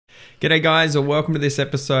G'day guys, or welcome to this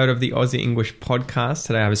episode of the Aussie English podcast.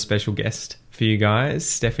 Today I have a special guest for you guys,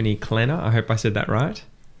 Stefanie Klenner. I hope I said that right.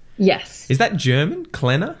 Yes. Is that German,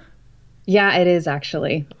 Klenner? Yeah, it is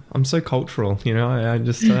actually. I'm so cultural, you know, I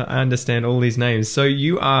understand all these names. So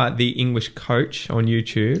you are the English coach on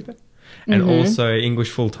YouTube and also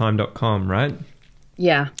EnglishFulltime.com, right?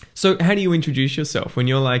 Yeah. So how do you introduce yourself when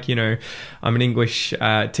you're like, you know, I'm an English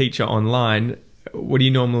teacher online? What do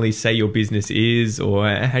you normally say your business is, or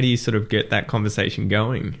how do you sort of get that conversation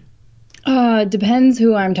going? Depends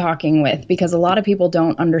who I'm talking with, because a lot of people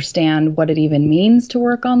don't understand what it even means to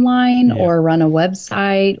work online or run a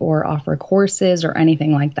website or offer courses or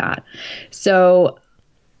anything like that. So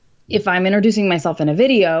if I'm introducing myself in a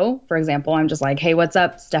video, for example, I'm just like, hey, what's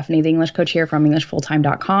up? Stefanie the English Coach here from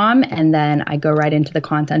EnglishFulltime.com. And then I go right into the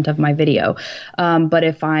content of my video. But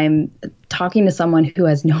if I'm talking to someone who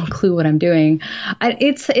has no clue what I'm doing,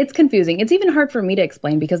 it's confusing. It's even hard for me to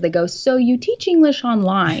explain because they go, so you teach English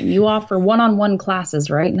online, you offer one-on-one classes,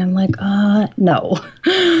 right? And I'm like, no.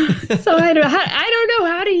 So I don't know.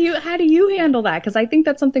 How do you handle that? Because I think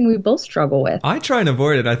that's something we both struggle with. I try and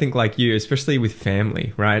avoid it. I think like you, especially with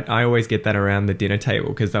family, right? I always get that around the dinner table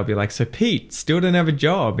because they'll be like, so Pete, still don't have a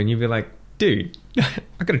job. And you'll be like, dude,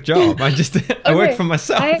 I got a job. I work for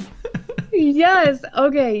myself. Yes.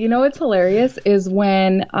 Okay. You know what's hilarious is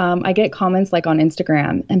when I get comments like on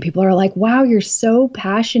Instagram and people are like, wow, you're so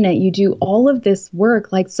passionate. You do all of this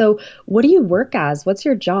work. Like, so what do you work as? What's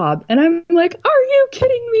your job? And I'm like, are you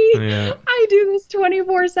kidding me? Yeah. I do this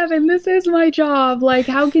 24/7. This is my job. Like,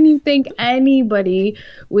 how can you think anybody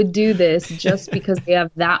would do this just because they have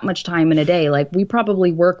that much time in a day? Like, we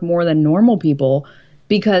probably work more than normal people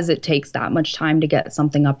because it takes that much time to get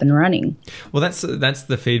something up and running. Well, that's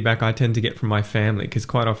the feedback I tend to get from my family, because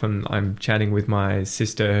quite often I'm chatting with my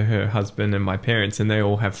sister, her husband, and my parents, and they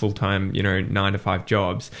all have full-time, 9-to-5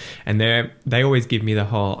 jobs, and they always give me the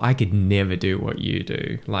whole, I could never do what you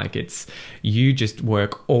do. Like, it's, you just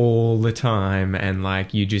work all the time, and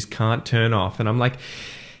like, you just can't turn off. And I'm like,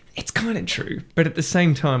 it's kind of true, but at the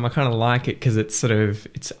same time, I kind of like it because it's sort of,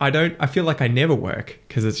 I feel like I never work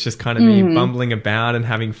because it's just kind of me bumbling about and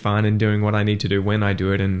having fun and doing what I need to do when I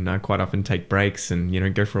do it. And I quite often take breaks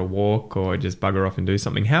and, go for a walk or just bugger off and do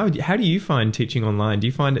something. How do you find teaching online? Do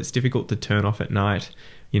you find it's difficult to turn off at night,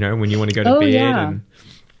 when you want to go to bed? Yeah.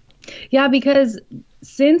 Yeah, because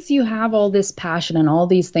since you have all this passion and all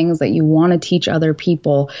these things that you want to teach other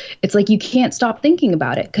people, it's like you can't stop thinking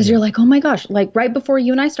about it because you're like, oh my gosh, like right before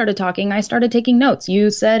you and I started talking, I started taking notes.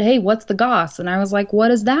 You said, hey, what's the goss? And I was like, what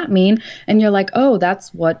does that mean? And you're like, oh,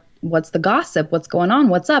 that's what's the gossip? What's going on?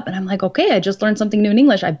 What's up? And I'm like, okay, I just learned something new in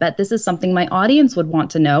English. I bet this is something my audience would want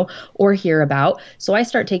to know or hear about. So I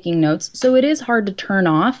start taking notes. So it is hard to turn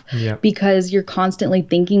off because you're constantly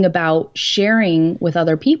thinking about sharing with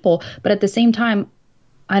other people. But at the same time,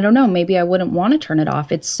 I don't know, maybe I wouldn't want to turn it off.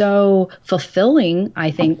 It's so fulfilling,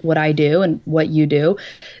 I think, what I do and what you do,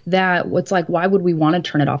 that it's like, why would we want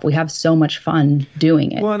to turn it off? We have so much fun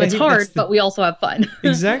doing it. Well, it's hard, but we also have fun.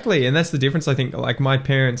 Exactly. And that's the difference, I think. Like, my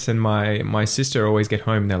parents and my sister always get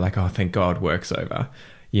home and they're like, oh, thank God work's over.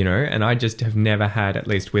 And I just have never had, at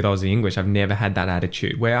least with Aussie English, I've never had that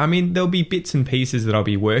attitude where, I mean, there'll be bits and pieces that I'll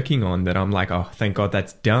be working on that I'm like, oh, thank God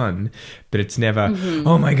that's done. But it's never,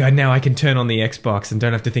 oh my God, now I can turn on the Xbox and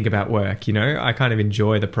don't have to think about work. I kind of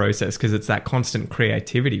enjoy the process because it's that constant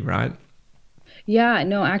creativity, right? Yeah,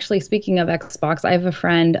 no, actually, speaking of Xbox, I have a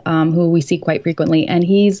friend who we see quite frequently, and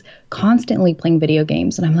he's constantly playing video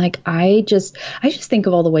games. And I'm like, I just think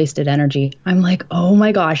of all the wasted energy. I'm like, oh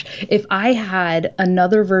my gosh, if I had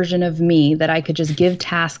another version of me that I could just give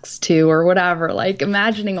tasks to or whatever, like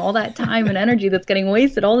imagining all that time and energy that's getting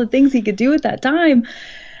wasted, all the things he could do at that time.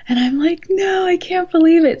 And I'm like, no, I can't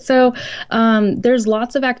believe it. So there's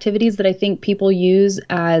lots of activities that I think people use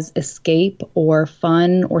as escape or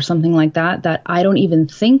fun or something like that I don't even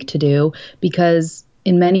think to do because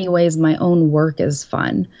in many ways my own work is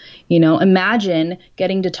fun. Imagine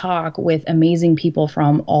getting to talk with amazing people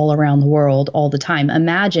from all around the world all the time.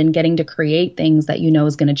 Imagine getting to create things that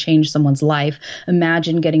is going to change someone's life.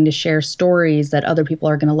 Imagine getting to share stories that other people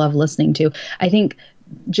are going to love listening to. I think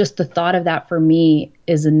just the thought of that for me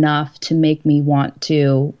is enough to make me want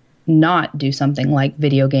to not do something like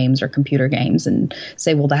video games or computer games and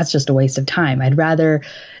say, well, that's just a waste of time. I'd rather,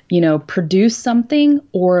 produce something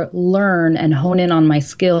or learn and hone in on my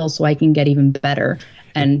skills so I can get even better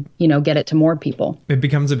and, get it to more people. It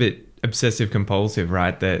becomes a bit obsessive compulsive,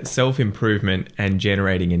 right? The self-improvement and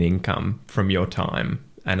generating an income from your time.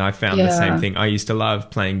 And I found the same thing. I used to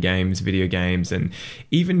love playing games, video games, and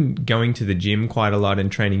even going to the gym quite a lot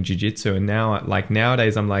and training jiu-jitsu. And now, like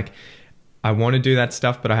nowadays, I'm like, I want to do that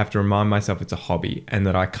stuff, but I have to remind myself it's a hobby and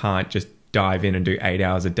that I can't just dive in and do 8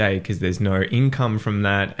 hours a day because there's no income from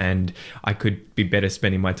that, and I could be better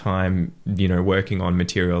spending my time, you know, working on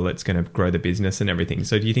material that's going to grow the business and everything.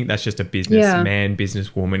 So do you think that's just a businessman,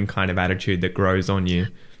 businesswoman kind of attitude that grows on you?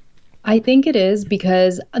 I think it is,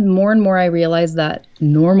 because more and more I realize that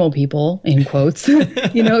normal people, in quotes,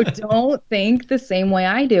 you know, don't think the same way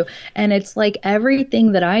I do. And it's like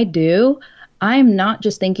everything that I do, I'm not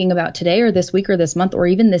just thinking about today or this week or this month or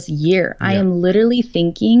even this year. Yeah. I am literally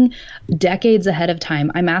thinking decades ahead of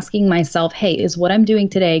time. I'm asking myself, hey, is what I'm doing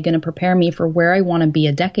today going to prepare me for where I want to be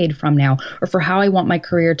a decade from now, or for how I want my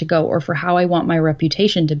career to go, or for how I want my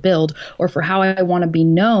reputation to build, or for how I want to be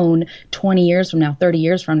known 20 years from now, 30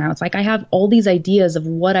 years from now. It's like I have all these ideas of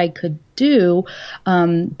what I could do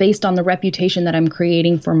based on the reputation that I'm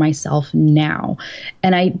creating for myself now.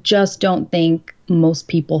 And I just don't think most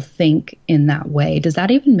people think in that way. Does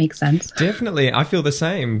that even make sense? Definitely. I feel the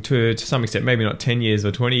same to some extent, maybe not 10 years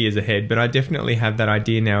or 20 years ahead, but I definitely have that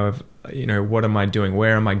idea now of, you know, what am I doing?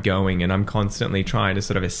 Where am I going? And I'm constantly trying to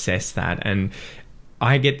sort of assess that. And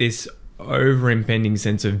I get this over-impending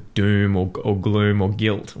sense of doom or gloom or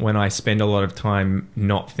guilt when I spend a lot of time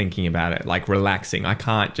not thinking about it, like relaxing. I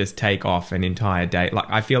can't just take off an entire day. Like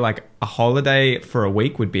I feel like a holiday for a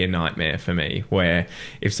week would be a nightmare for me, where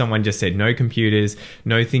if someone just said no computers,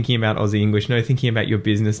 no thinking about Aussie English, no thinking about your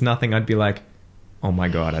business, nothing, I'd be like, oh my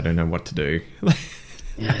God, I don't know what to do.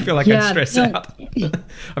 I feel like I'd stress out.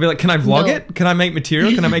 I'd be like, can I vlog it? Can I make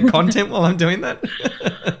material? Can I make content while I'm doing that?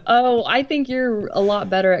 Oh, I think you're a lot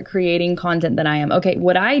better at creating content than I am. Okay,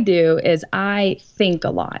 what I do is I think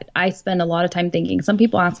a lot. I spend a lot of time thinking. Some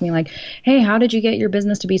people ask me like, hey, how did you get your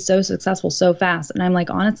business to be so successful so fast? And I'm like,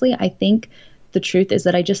 honestly, I think the truth is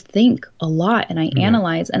that I just think a lot and I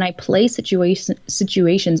analyze and I play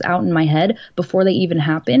situations out in my head before they even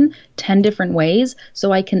happen 10 different ways,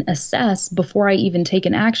 so I can assess before I even take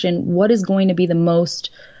an action what is going to be the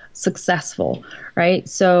most successful, right?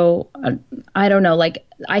 So I don't know, like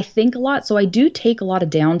I think a lot. So I do take a lot of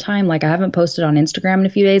downtime. Like I haven't posted on Instagram in a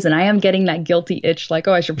few days and I am getting that guilty itch like,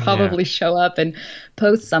 oh, I should probably show up and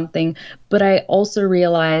post something. But I also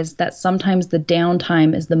realize that sometimes the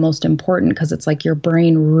downtime is the most important, because it's like your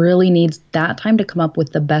brain really needs that time to come up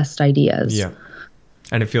with the best ideas. Yeah.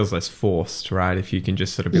 And it feels less forced, right? If you can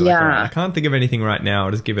just sort of be like, all right, I can't think of anything right now,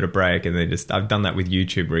 I'll just give it a break. And then I've done that with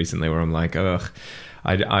YouTube recently where I'm like, ugh,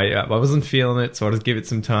 I wasn't feeling it, so I'll just give it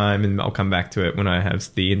some time and I'll come back to it when I have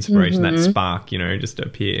the inspiration, that spark, you know, just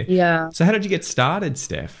appear. Yeah. So how did you get started,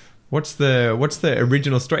 Stef? What's the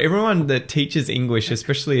original story? Everyone that teaches English,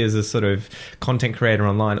 especially as a sort of content creator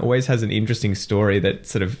online, always has an interesting story that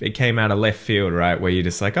sort of, it came out of left field, right? Where you're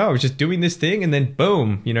just like, oh, I was just doing this thing and then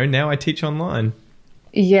boom, you know, now I teach online.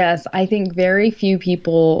 Yes, I think very few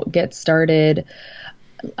people get started,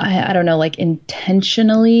 I don't know, like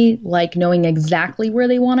intentionally, like knowing exactly where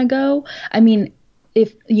they want to go. I mean,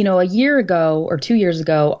 if, you know, a year ago or 2 years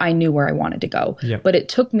ago, I knew where I wanted to go, but it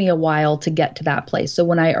took me a while to get to that place. So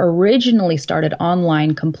when I originally started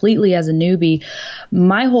online completely as a newbie,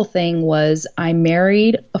 my whole thing was I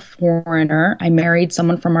married a foreigner. I married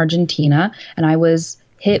someone from Argentina, and I was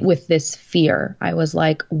hit with this fear. I was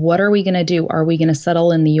like, what are we going to do? Are we going to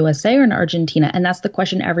settle in the USA or in Argentina? And that's the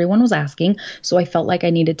question everyone was asking. So I felt like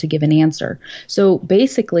I needed to give an answer. So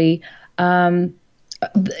basically,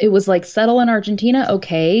 it was like, settle in Argentina.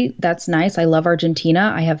 Okay, that's nice. I love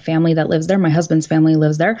Argentina. I have family that lives there. My husband's family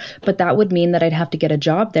lives there. But that would mean that I'd have to get a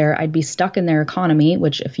job there. I'd be stuck in their economy,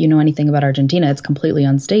 which if you know anything about Argentina, it's completely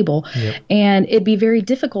unstable. And it'd be very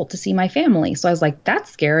difficult to see my family. So I was like, that's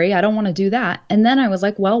scary. I don't want to do that. And then I was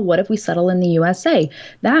like, well, what if we settle in the USA?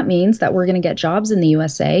 That means that we're going to get jobs in the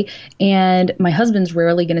USA. And my husband's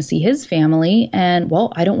rarely going to see his family. And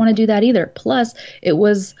well, I don't want to do that either. Plus, it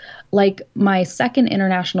was like my second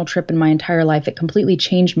international trip in my entire life. It completely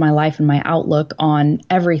changed my life and my outlook on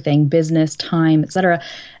everything, business, time, etc.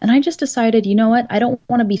 And I just decided, you know what? I don't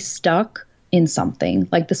want to be stuck in something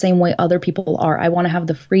like the same way other people are. I want to have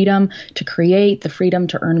the freedom to create, the freedom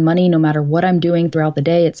to earn money no matter what I'm doing throughout the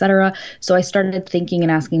day, etc. So I started thinking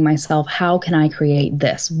and asking myself, how can I create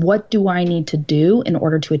this? What do I need to do in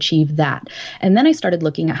order to achieve that? And then I started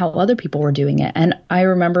looking at how other people were doing it. And I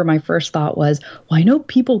remember my first thought was, well, I know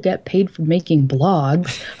people get paid for making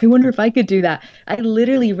blogs. I wonder if I could do that. I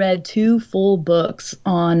literally read 2 full books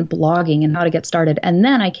on blogging and how to get started. And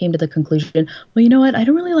then I came to the conclusion, well, you know what? I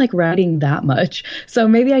don't really like writing that much, so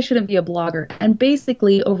maybe I shouldn't be a blogger. And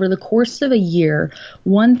basically over the course of a year,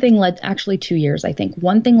 one thing led, actually 2 years, I think,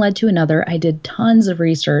 one thing led to another. I did tons of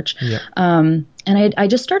research. And I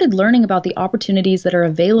just started learning about the opportunities that are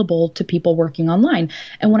available to people working online.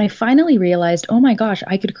 And when I finally realized, oh my gosh,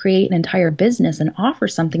 I could create an entire business and offer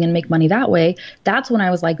something and make money that way, that's when I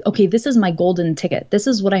was like, okay, this is my golden ticket. This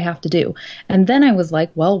is what I have to do. And then I was like,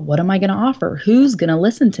 well, what am I going to offer? Who's going to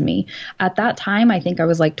listen to me? At that time, I think I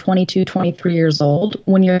was like 22, 23 years old.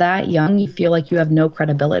 When you're that young, you feel like you have no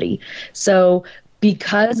credibility. So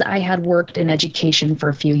because I had worked in education for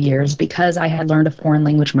a few years, because I had learned a foreign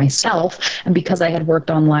language myself, and because I had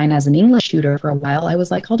worked online as an English tutor for a while, I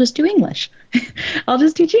was like, I'll just do English. I'll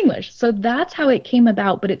just teach English. So that's how it came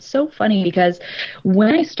about. But it's so funny because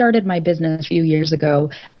when I started my business a few years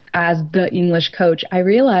ago, as the English coach, I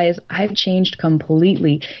realized I've changed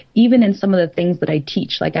completely, even in some of the things that I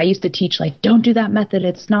teach. Like I used to teach, like, don't do that method,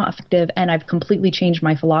 it's not effective. And I've completely changed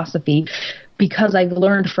my philosophy because I've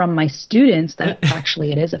learned from my students that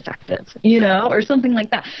actually it is effective, or something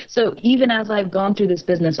like that. So even as I've gone through this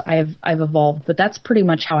business, I've evolved, but that's pretty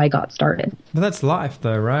much how I got started. But that's life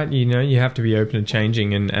though, right? You have to be open to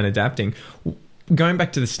changing and adapting. Going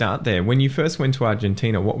back to the start there, when you first went to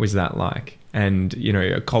Argentina, what was that like? And,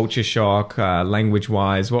 a culture shock,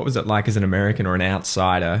 language-wise, what was it like as an American or an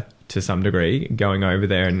outsider to some degree going over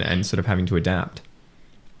there and sort of having to adapt?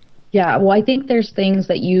 Yeah, well, I think there's things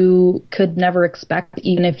that you could never expect,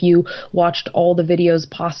 even if you watched all the videos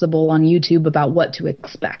possible on YouTube about what to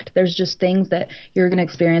expect. There's just things that you're going to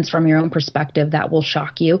experience from your own perspective that will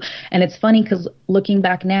shock you. And it's funny because looking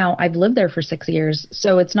back now, I've lived there for 6 years,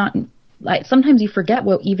 so it's not like sometimes you forget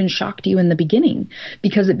what even shocked you in the beginning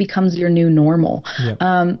because it becomes your new normal.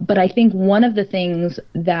 Yeah. But I think one of the things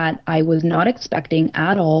that I was not expecting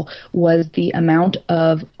at all was the amount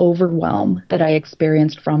of overwhelm that I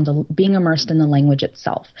experienced from being immersed in the language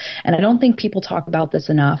itself. And I don't think people talk about this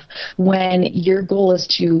enough. When your goal is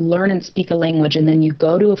to learn and speak a language and then you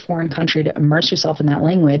go to a foreign country to immerse yourself in that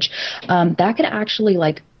language, that could actually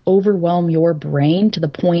overwhelm your brain to the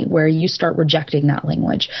point where you start rejecting that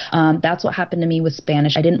language. That's what happened to me with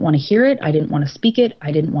Spanish. I didn't want to hear it. I didn't want to speak it.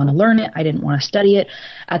 I didn't want to learn it. I didn't want to study it.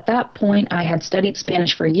 At that point, I had studied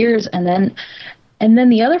Spanish for years, and then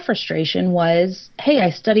the other frustration was, hey,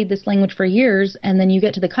 I studied this language for years, and then you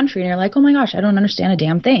get to the country and you're like, oh my gosh, I don't understand a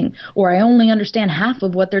damn thing. Or I only understand half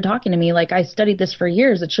of what they're talking to me. Like, I studied this for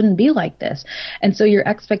years. It shouldn't be like this. And so your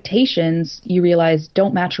expectations, you realize,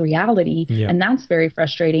 don't match reality. Yeah. And that's very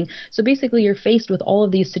frustrating. So basically, you're faced with all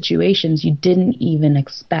of these situations you didn't even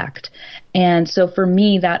expect. And so for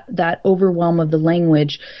me, that overwhelm of the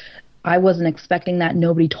language, I wasn't expecting that.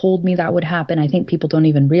 Nobody told me that would happen. I think people don't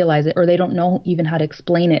even realize it, or they don't know even how to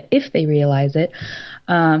explain it if they realize it.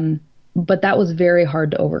 But that was very hard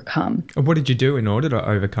to overcome. What did you do in order to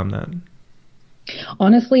overcome that?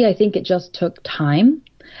 Honestly, I think it just took time.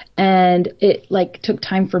 And it took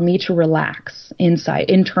time for me to relax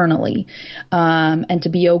internally, and to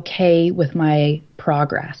be okay with my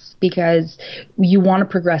progress, because you want to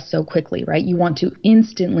progress so quickly, right? You want to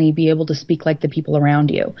instantly be able to speak like the people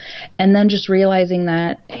around you. And then just realizing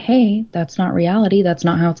that, hey, that's not reality. That's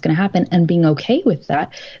not how it's going to happen. And being okay with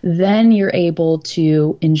that, then you're able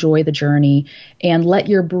to enjoy the journey and let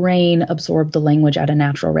your brain absorb the language at a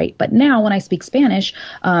natural rate. But now when I speak Spanish,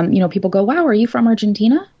 people go, wow, are you from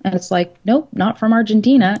Argentina? And it's like, nope, not from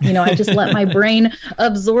Argentina. I just let my brain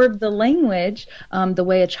absorb the language the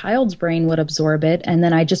way a child's brain would absorb it. And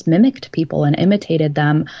then I just mimicked people and imitated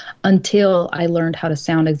them until I learned how to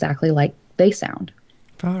sound exactly like they sound.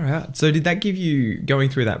 Far out. So did that give you, going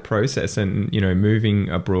through that process and, moving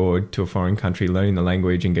abroad to a foreign country, learning the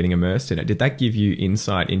language and getting immersed in it, did that give you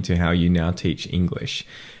insight into how you now teach English?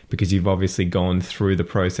 Because you've obviously gone through the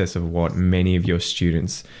process of what many of your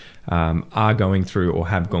students are going through or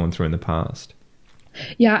have gone through in the past.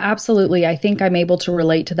 Yeah, absolutely. I think I'm able to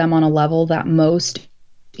relate to them on a level that most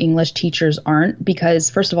English teachers aren't, because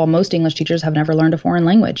first of all, most English teachers have never learned a foreign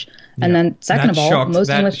language. Yeah. And then second of all,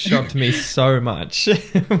 that shocked me so much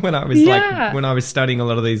when I was when I was studying a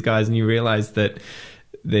lot of these guys, and you realize that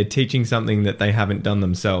they're teaching something that they haven't done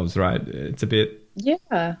themselves, right? It's a bit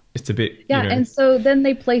And so then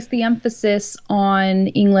they place the emphasis on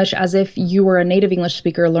English as if you were a native English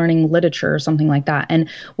speaker learning literature or something like that. And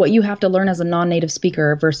what you have to learn as a non-native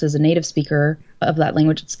speaker versus a native speaker of that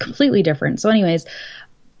language, it's completely different. So anyways,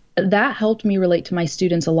 that helped me relate to my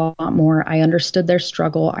students a lot more. I understood their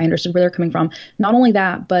struggle. I understood where they're coming from. Not only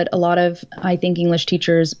that, but a lot of, I think, English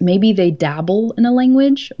teachers, maybe they dabble in a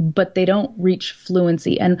language, but they don't reach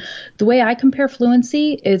fluency. And the way I compare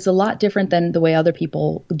fluency is a lot different than the way other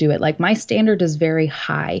people do it. Like my standard is very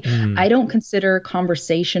high. I don't consider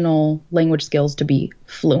conversational language skills to be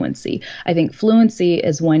fluency. I think fluency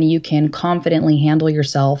is when you can confidently handle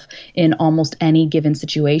yourself in almost any given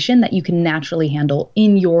situation that you can naturally handle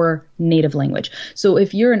in your native language. So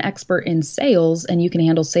if you're an expert in sales and you can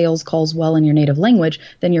handle sales calls well in your native language,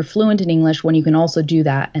 then you're fluent in English when you can also do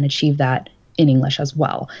that and achieve that in English as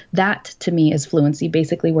well. That to me is fluency,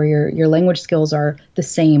 basically where your language skills are the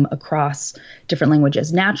same across different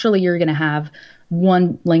languages. Naturally, you're going to have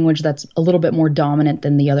one language that's a little bit more dominant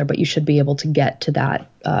than the other, but you should be able to get to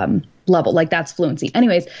that level. Like that's fluency.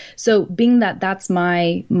 Anyways, so being that that's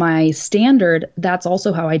my standard, that's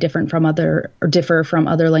also how I differ from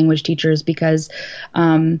other language teachers, because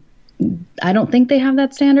I don't think they have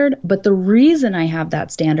that standard. But the reason I have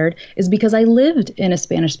that standard is because I lived in a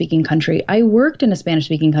Spanish-speaking country. I worked in a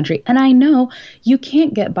Spanish-speaking country, and I know you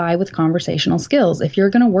can't get by with conversational skills. If you're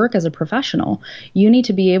going to work as a professional, you need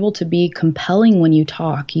to be able to be compelling when you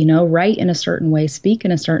talk, write in a certain way, speak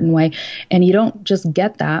in a certain way, and you don't just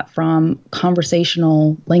get that from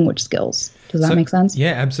conversational language skills. Does that make sense?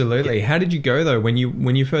 Yeah, absolutely. How did you go though when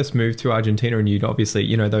you first moved to Argentina and you'd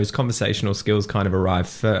obviously, those conversational skills kind of arrived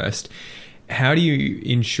first? How do you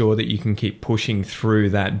ensure that you can keep pushing through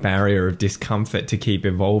that barrier of discomfort to keep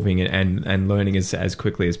evolving and learning as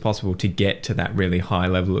quickly as possible to get to that really high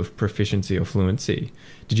level of proficiency or fluency?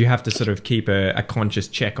 Did you have to sort of keep a conscious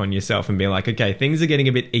check on yourself and be like, okay, things are getting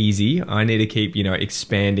a bit easy. I need to keep,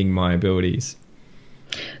 expanding my abilities?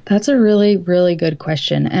 That's a really, really good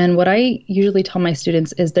question. And what I usually tell my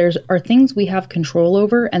students is there are things we have control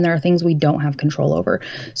over and there are things we don't have control over.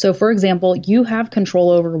 So for example, you have control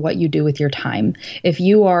over what you do with your time. If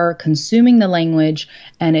you are consuming the language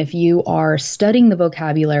and if you are studying the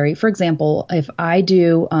vocabulary, for example, if I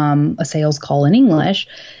do a sales call in English,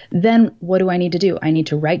 then what do I need to do? I need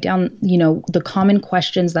to write down, the common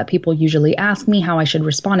questions that people usually ask me, how I should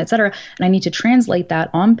respond, et cetera. And I need to translate that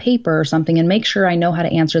on paper or something and make sure I know how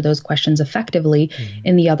to answer those questions effectively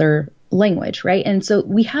in the other language, right? And so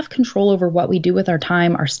we have control over what we do with our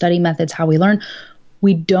time, our study methods, how we learn.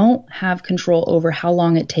 We don't have control over how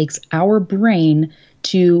long it takes our brain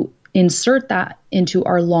to insert that into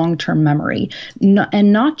our long-term memory.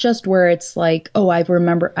 And not just where it's like, oh, I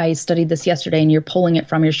remember I studied this yesterday and you're pulling it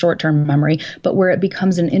from your short-term memory, but where it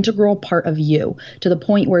becomes an integral part of you to the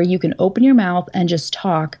point where you can open your mouth and just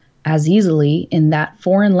talk as easily in that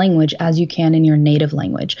foreign language as you can in your native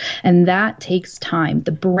language. And that takes time.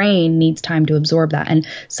 The brain needs time to absorb that. And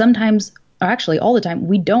sometimes, actually all the time,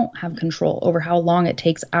 we don't have control over how long it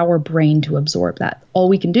takes our brain to absorb that. All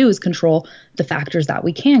we can do is control the factors that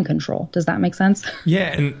we can control. Does that make sense?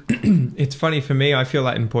 Yeah, and it's funny for me, I feel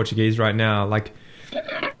like in Portuguese right now, like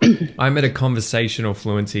I'm at a conversational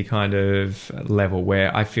fluency kind of level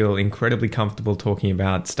where I feel incredibly comfortable talking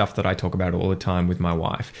about stuff that I talk about all the time with my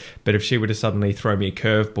wife. But if she were to suddenly throw me a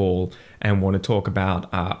curveball and want to talk about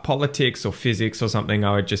politics or physics or something,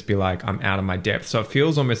 I would just be like, I'm out of my depth. So it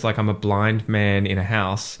feels almost like I'm a blind man in a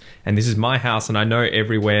house and this is my house and I know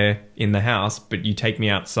everywhere in the house, but you take me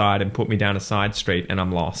outside and put me down a side street and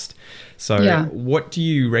I'm lost. So what do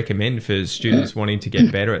you recommend for students wanting to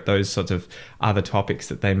get better at those sorts of other topics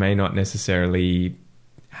that they may not necessarily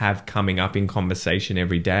have coming up in conversation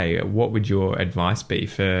every day? What would your advice be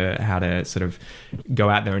for how to sort of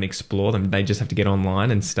go out there and explore them? They just have to get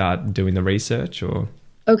online and start doing the research, or?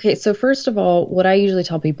 Okay, so first of all, what I usually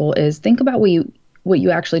tell people is think about what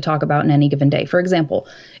you actually talk about in any given day. For example,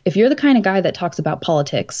 if you're the kind of guy that talks about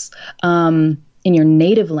politics, in your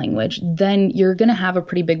native language, then you're going to have a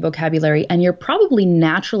pretty big vocabulary and you're probably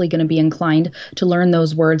naturally going to be inclined to learn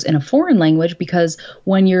those words in a foreign language because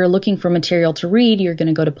when you're looking for material to read, you're going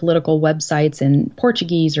to go to political websites in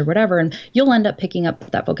Portuguese or whatever, and you'll end up picking up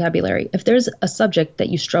that vocabulary. If there's a subject that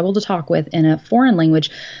you struggle to talk with in a foreign language,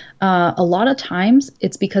 a lot of times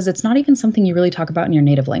it's because it's not even something you really talk about in your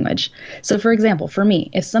native language. So for example, for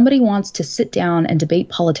me, if somebody wants to sit down and debate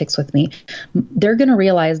politics with me, they're going to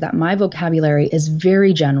realize that my vocabulary is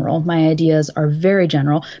very general. My ideas are very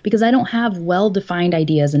general because I don't have well-defined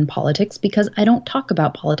ideas in politics because I don't talk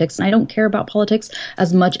about politics and I don't care about politics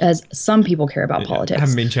as much as some people care about politics. I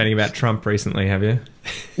haven't been chatting about Trump recently, have you?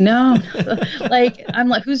 No, like I'm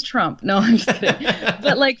like, who's Trump? No, I'm just kidding.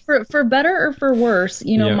 But like for better or for worse,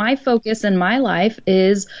 Yeah. my focus in my life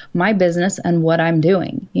is my business and what I'm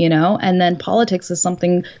doing, and then politics is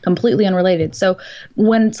something completely unrelated. So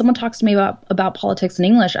when someone talks to me about politics in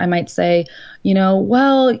English, I might say,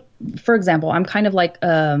 well, for example, I'm kind of like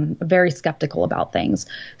very skeptical about things.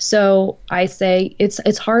 So I say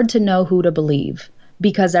it's hard to know who to believe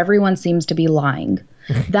because everyone seems to be lying.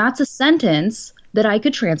 That's a sentence that I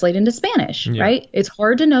could translate into Spanish, right? It's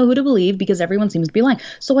hard to know who to believe because everyone seems to be lying.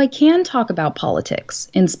 So I can talk about politics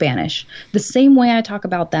in Spanish the same way I talk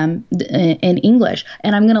about them in English.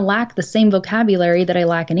 And I'm going to lack the same vocabulary that I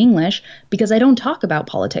lack in English because I don't talk about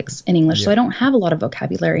politics in English. So I don't have a lot of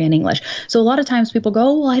vocabulary in English. So a lot of times people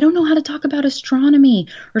go, well, I don't know how to talk about astronomy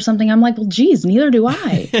or something. I'm like, well, geez, neither do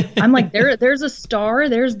I. I'm like, there's a star,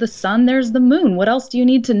 there's the sun, there's the moon. What else do you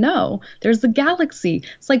need to know? There's the galaxy.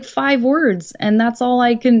 It's like 5 words. And that's all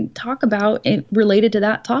I can talk about related to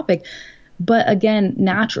that topic. But again,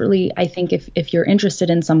 naturally, I think if you're interested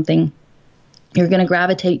in something, you're going to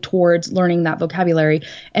gravitate towards learning that vocabulary.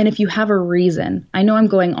 And if you have a reason, I know I'm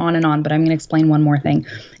going on and on, but I'm going to explain one more thing.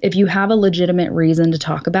 If you have a legitimate reason to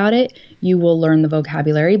talk about it, you will learn the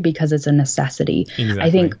vocabulary because it's a necessity. Exactly. I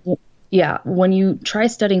think when you try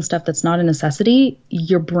studying stuff that's not a necessity,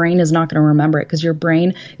 your brain is not going to remember it because your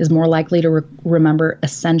brain is more likely to remember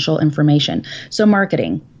essential information. So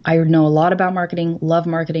marketing. I know a lot about marketing, love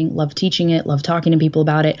teaching it, love talking to people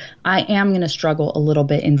about it. I am going to struggle a little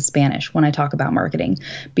bit in Spanish when I talk about marketing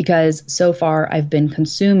because so far I've been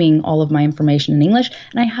consuming all of my information in English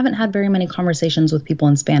and I haven't had very many conversations with people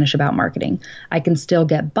in Spanish about marketing. I can still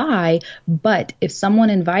get by, but if someone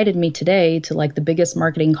invited me today to like the biggest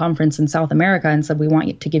marketing conference in South America and said, we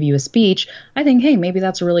want to give you a speech, I think, hey, maybe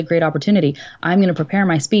that's a really great opportunity. I'm going to prepare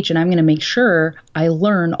my speech and I'm going to make sure I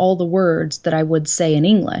learn all the words that I would say in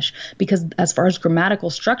English. Because as far as grammatical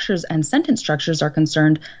structures and sentence structures are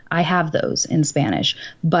concerned, I have those in Spanish,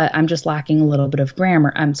 but I'm just lacking a little bit of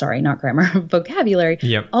grammar. I'm sorry, not grammar, vocabulary.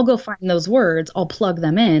 Yep. I'll go find those words. I'll plug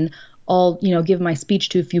them in. I'll, give my speech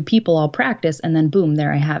to a few people. I'll practice and then boom,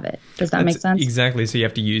 there I have it. Does that make sense? Exactly. So you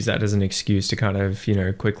have to use that as an excuse to kind of,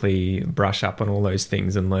 quickly brush up on all those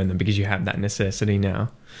things and learn them because you have that necessity now.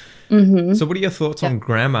 Mm-hmm. So what are your thoughts on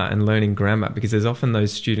grammar and learning grammar? Because there's often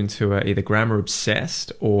those students who are either grammar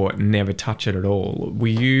obsessed or never touch it at all. Were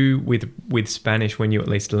you, with Spanish, when you at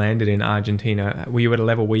least landed in Argentina, were you at a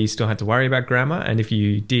level where you still had to worry about grammar? And if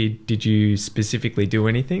you did you specifically do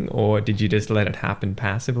anything or did you just let it happen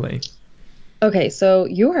passively? Okay, so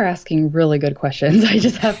you are asking really good questions. I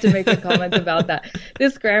just have to make a comment about that.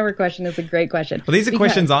 This grammar question is a great question. Well, these are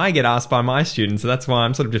questions I get asked by my students, so that's why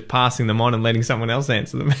I'm sort of just passing them on and letting someone else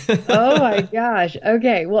answer them. Oh my gosh.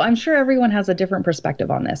 Okay, well, I'm sure everyone has a different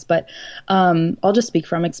perspective on this, but I'll just speak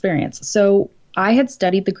from experience. So I had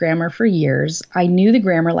studied the grammar for years. I knew the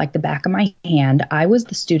grammar like the back of my hand. I was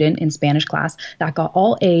the student in Spanish class that got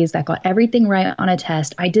all A's, that got everything right on a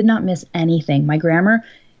test. I did not miss anything. My grammar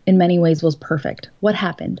in many ways was perfect. What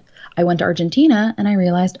happened? I went to Argentina and I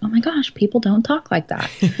realized, oh my gosh, people don't talk like that.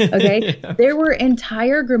 Okay. Yeah. There were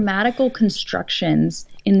entire grammatical constructions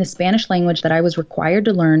in the Spanish language that I was required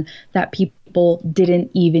to learn that people didn't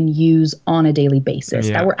even use on a daily basis,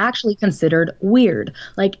 that were actually considered weird.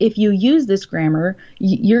 Like if you use this grammar,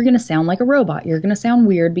 you're going to sound like a robot. You're going to sound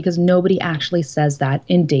weird because nobody actually says that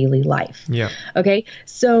in daily life. Yeah. Okay.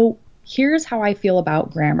 So here's how I feel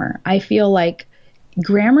about grammar. I feel like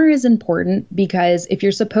grammar is important because if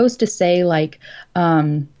you're supposed to say like,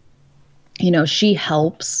 she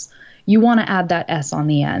helps, you want to add that S on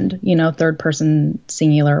the end, third person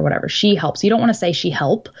singular or whatever. She helps. You don't want to say she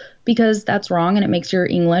help because that's wrong and it makes your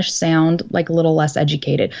English sound like a little less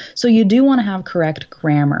educated. So you do want to have correct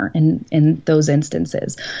grammar in those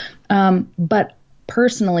instances. But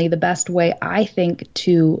personally, the best way I think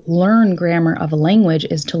to learn grammar of a language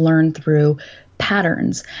is to learn through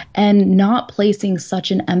patterns and not placing such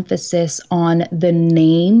an emphasis on the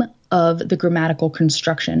name of the grammatical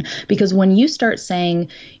construction. Because when you start saying,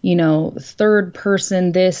 third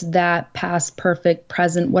person, this, that, past, perfect,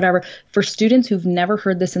 present, whatever, for students who've never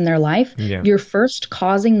heard this in their life, you're first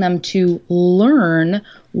causing them to learn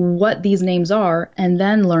what these names are and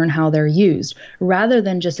then learn how they're used rather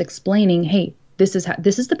than just explaining, hey,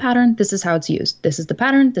 this is the pattern, this is how it's used. This is the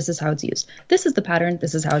pattern, this is how it's used. This is the pattern,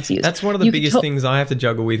 this is how it's used. That's one of the biggest things I have to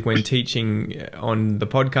juggle with when teaching on the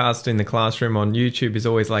podcast, in the classroom, on YouTube, is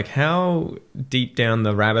always like, how deep down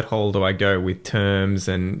the rabbit hole do I go with terms?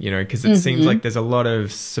 And, you know, because it seems like there's a lot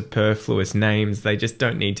of superfluous names. They just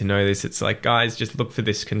don't need to know this. It's like, guys, just look for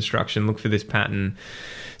this construction, look for this pattern.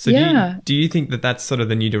 So do you think that that's sort of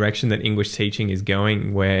the new direction that English teaching is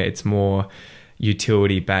going, where it's more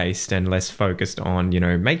utility based and less focused on, you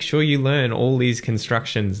know, make sure you learn all these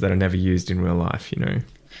constructions that are never used in real life, you know?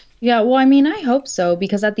 Yeah, well, I mean, I hope so,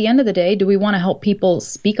 because at the end of the day, do we want to help people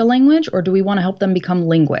speak a language, or do we want to help them become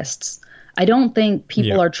linguists? I don't think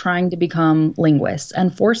people are trying to become linguists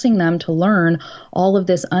and forcing them to learn all of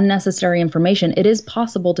this unnecessary information. It is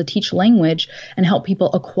possible to teach language and help people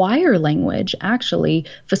acquire language, actually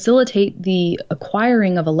facilitate the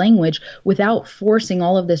acquiring of a language without forcing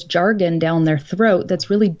all of this jargon down their throat that's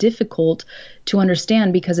really difficult to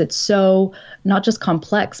understand, because it's so not just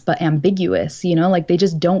complex, but ambiguous, you know, like they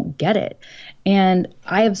just don't get it. And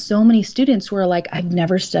I have so many students who are like, I've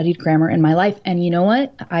never studied grammar in my life. And you know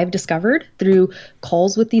what I've discovered through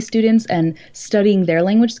calls with these students and studying their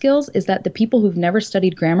language skills is that the people who've never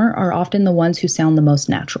studied grammar are often the ones who sound the most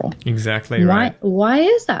natural. Exactly right. Why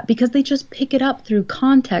is that? Because they just pick it up through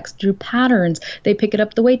context, through patterns. They pick it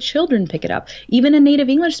up the way children pick it up. Even a native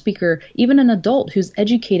English speaker, even an adult who's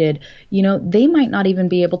educated, you know, they might not even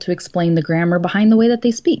be able to explain the grammar behind the way that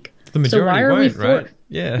they speak. The majority won't, right?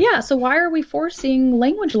 Yeah. Yeah. So why are we forcing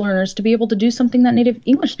language learners to be able to do something that native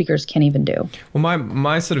English speakers can't even do? Well,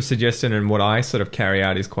 my sort of suggestion and what I sort of carry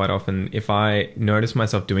out is quite often, if I notice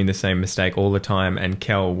myself doing the same mistake all the time, and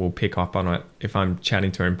Kel will pick up on it if I'm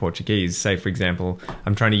chatting to her in Portuguese. Say, for example,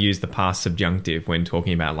 I'm trying to use the past subjunctive when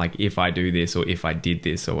talking about like if I do this or if I did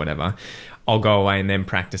this or whatever. I'll go away and then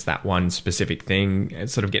practice that one specific thing and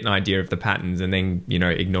sort of get an idea of the patterns, and then, you know,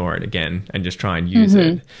 ignore it again and just try and use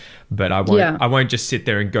it. But I won't just sit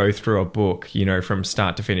there and go through a book, you know, from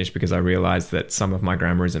start to finish, because I realize that some of my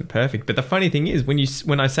grammar isn't perfect. But the funny thing is,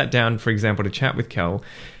 when I sat down, for example, to chat with Kel,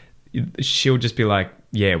 she'll just be like,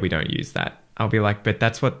 yeah, we don't use that. I'll be like, but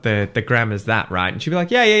that's what the grammar's that, right? And she'll be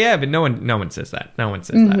like, yeah, but no one says that. No one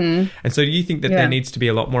says that. And so do you think that there needs to be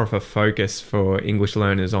a lot more of a focus for English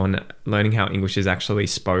learners on learning how English is actually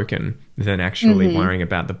spoken than actually worrying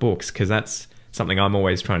about the books? Because that's something I'm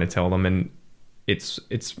always trying to tell them. And it's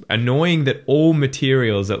annoying that all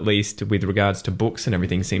materials, at least with regards to books and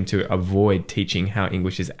everything, seem to avoid teaching how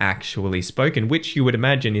English is actually spoken, which you would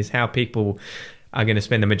imagine is how people are going to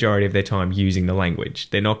spend the majority of their time using the language.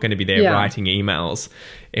 They're not going to be there writing emails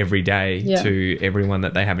every day to everyone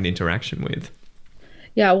that they have an interaction with.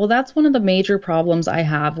 Yeah, well, that's one of the major problems I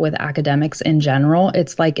have with academics in general.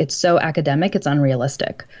 It's like, it's so academic, it's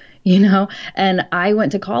unrealistic, you know? And I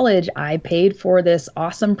went to college, I paid for this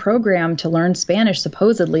awesome program to learn Spanish,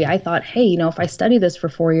 supposedly. I thought, hey, you know, if I study this for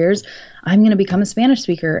 4 years, I'm going to become a Spanish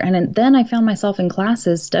speaker. And then I found myself in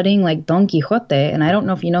classes studying like Don Quixote. And I don't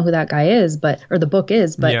know if you know who that guy is, or the book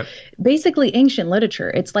is, but basically ancient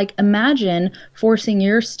literature. It's like, imagine forcing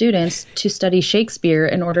your students to study Shakespeare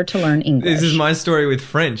in order to learn English. This is my story with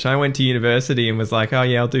French. I went to university and was like, oh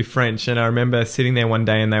yeah, I'll do French. And I remember sitting there one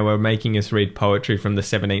day and they were making us read poetry from the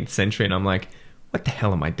 17th century. And I'm like, what the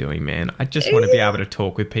hell am I doing, man? I just want to be able to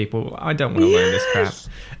talk with people. I don't want to learn this crap.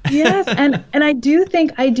 Yes, and I do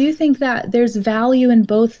think that there's value in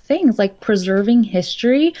both things, like preserving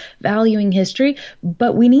history, valuing history,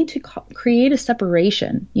 but we need to create a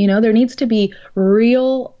separation. You know, there needs to be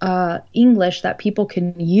real English that people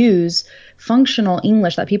can use, functional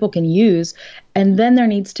English that people can use, and then there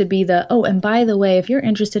needs to be and by the way, if you're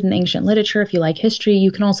interested in ancient literature, if you like history,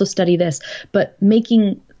 you can also study this, but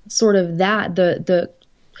making sort of that the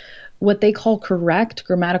what they call correct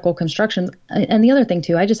grammatical constructions. And the other thing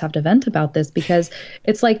too, I just have to vent about this, because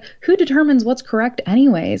it's like, who determines what's correct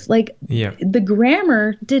anyways? Like, the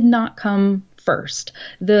grammar did not come first.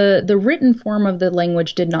 The written form of the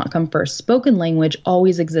language did not come first. Spoken language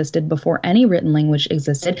always existed before any written language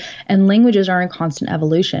existed, and languages are in constant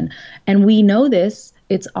evolution. And we know this.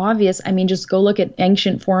 It's obvious. I mean, just go look at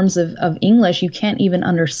ancient forms of English. You can't even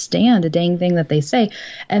understand a dang thing that they say.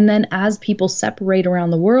 And then as people separate around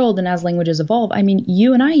the world and as languages evolve, I mean,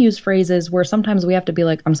 you and I use phrases where sometimes we have to be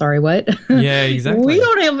like, I'm sorry, what? Yeah, exactly. We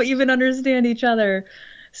don't even understand each other.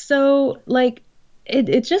 So like,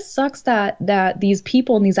 it just sucks that these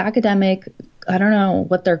people and these academic I don't know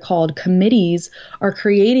what they're called, committees are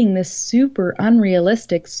creating this super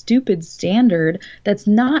unrealistic, stupid standard that's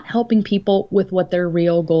not helping people with what their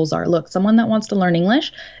real goals are. Look, someone that wants to learn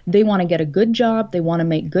English, they want to get a good job, they want to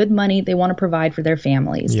make good money, they want to provide for their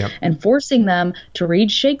families. Yep. And forcing them to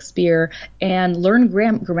read Shakespeare and learn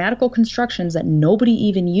grammatical constructions that nobody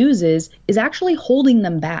even uses is actually holding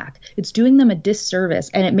them back. It's doing them a disservice.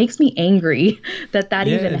 And it makes me angry that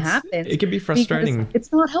even happens. It can be frustrating.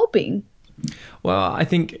 It's not helping. Well, I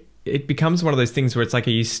think it becomes one of those things where it's like,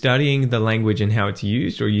 are you studying the language and how it's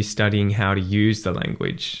used, or are you studying how to use the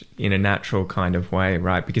language in a natural kind of way,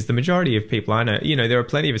 right? Because the majority of people I know, there are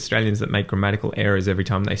plenty of Australians that make grammatical errors every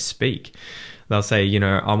time they speak. They'll say,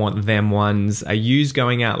 I want them ones, are yous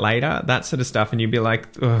going out later, that sort of stuff. And you'd be like,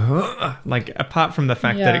 ugh. Like, apart from the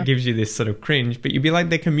fact that it gives you this sort of cringe, but you'd be like,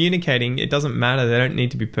 they're communicating. It doesn't matter. They don't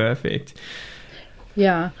need to be perfect.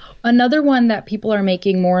 Yeah. Another one that people are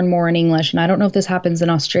making more and more in English, and I don't know if this happens in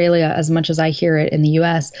Australia as much as I hear it in the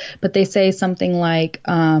US, but they say something like,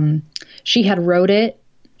 she had wrote it.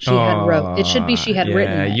 It should be she had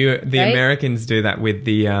written it. The right? Americans do that with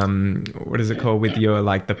the, what is it called? With your,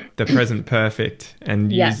 like, the present perfect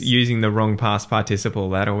and using the wrong past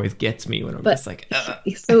participle. That always gets me when I'm just like, ugh.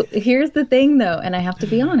 So here's the thing, though, and I have to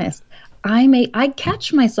be honest. I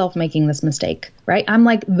catch myself making this mistake, right? I'm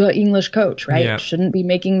like the English coach, right? Yeah. Shouldn't be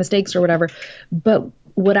making mistakes or whatever. But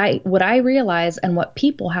what I realize, and what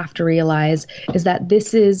people have to realize, is that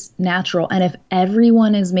this is natural. And if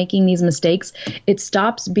everyone is making these mistakes, it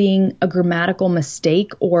stops being a grammatical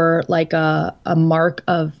mistake or like a mark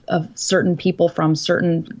of certain people from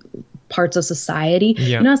certain parts of society.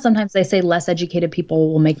 Yeah. Sometimes they say less educated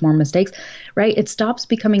people will make more mistakes, right? It stops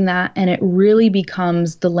becoming that, and it really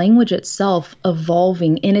becomes the language itself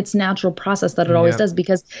evolving in its natural process that it always does.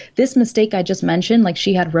 Because this mistake I just mentioned, like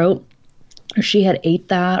she had wrote, or she had ate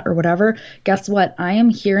that or whatever, guess what? I am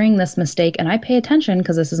hearing this mistake, and I pay attention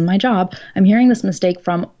because this is my job. I'm hearing this mistake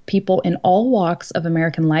from people in all walks of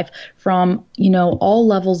American life, from, all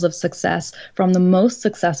levels of success, from the most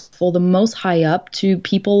successful, the most high up, to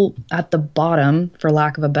people at the bottom, for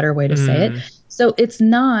lack of a better way to say it. So it's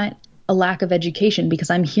not a lack of education, because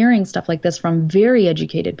I'm hearing stuff like this from very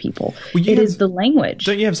educated people. Well, it is the language.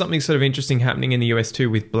 Don't you have something sort of interesting happening in the US too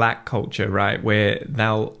with black culture, right? Where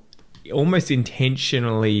they'll almost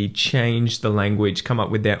intentionally change the language, come up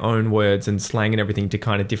with their own words and slang and everything to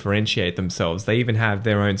kind of differentiate themselves. They even have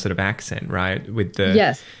their own sort of accent, right? With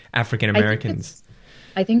the African Americans.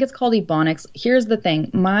 I think it's called Ebonics. Here's the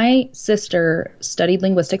thing. My sister studied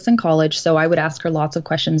linguistics in college, so I would ask her lots of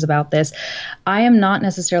questions about this. I am not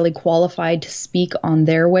necessarily qualified to speak on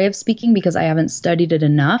their way of speaking because I haven't studied it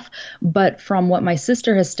enough. But from what my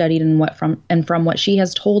sister has studied and from what she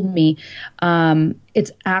has told me,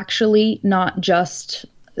 it's actually not just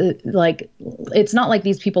it's not like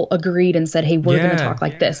these people agreed and said, hey, we're going to talk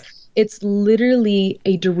like this. It's literally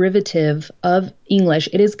a derivative of English.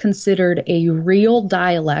 It is considered a real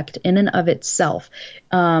dialect in and of itself.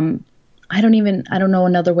 I don't know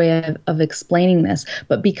another way of explaining this,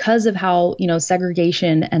 but because of how,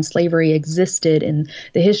 segregation and slavery existed in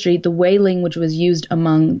the history, the way language was used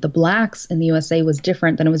among the blacks in the USA was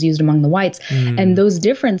different than it was used among the whites. And those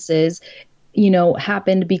differences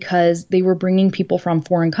happened because they were bringing people from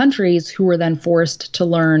foreign countries who were then forced to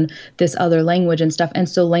learn this other language and stuff. And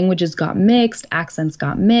so languages got mixed, accents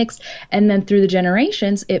got mixed, and then through the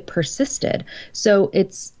generations, it persisted. So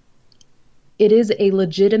it is a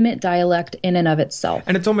legitimate dialect in and of itself.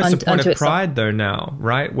 And it's almost a point of pride though now,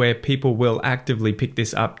 right? Where people will actively pick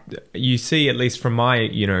this up. You see, at least from my,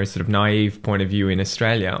 sort of naive point of view in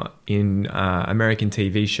Australia, in American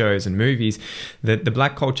TV shows and movies, that the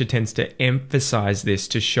black culture tends to emphasize this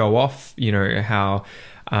to show off, how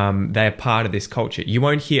they're part of this culture. You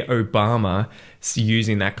won't hear Obama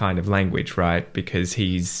using that kind of language, right? Because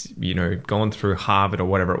he's, gone through Harvard or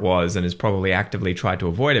whatever it was and has probably actively tried to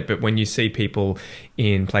avoid it. But when you see people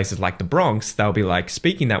in places like the Bronx, they'll be like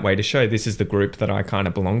speaking that way to show this is the group that I kind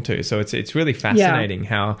of belong to. So it's really fascinating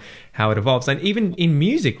how it evolves. And even in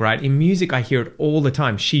music, right? In music, I hear it all the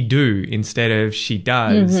time. She do instead of she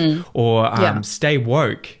does, or stay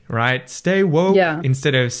woke, right? Stay woke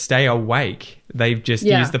instead of stay awake. They've just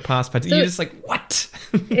used the past participle. So you're just like, what?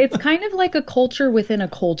 It's kind of like a culture within a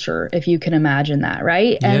culture, if you can imagine that,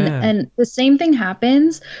 right? And the same thing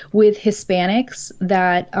happens with Hispanics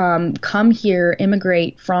that come here,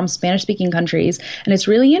 immigrate from Spanish-speaking countries. And it's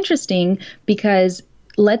really interesting because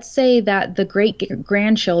let's say that the great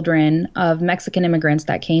grandchildren of Mexican immigrants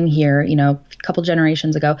that came here, a couple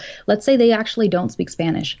generations ago, let's say they actually don't speak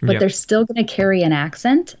Spanish, but they're still going to carry an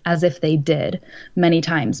accent as if they did many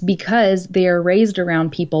times, because they are raised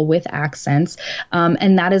around people with accents.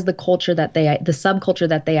 And that is the culture the subculture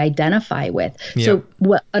that they identify with. So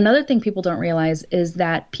another thing people don't realize is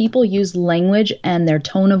that people use language and their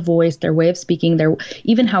tone of voice, their way of speaking,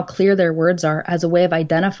 even how clear their words are, as a way of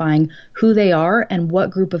identifying who they are and what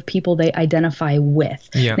group of people they identify with.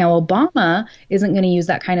 Now, Obama isn't going to use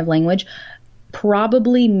that kind of language,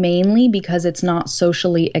 probably mainly because it's not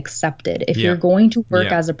socially accepted. If you're going to work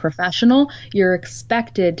as a professional, you're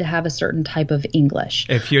expected to have a certain type of English.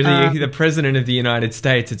 If you're the president of the United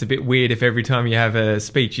States, it's a bit weird if every time you have a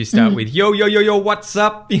speech you start with yo, yo, yo, yo, what's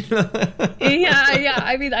up? Yeah.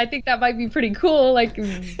 I mean, I think that might be pretty cool, like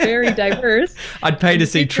very diverse. I'd pay to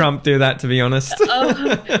see Trump do that, to be honest.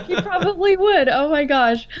 He probably would. Oh my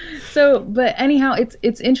gosh. So, but anyhow,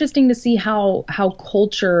 it's interesting to see how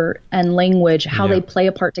culture and language, how they play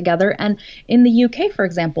a part together. And in the UK, for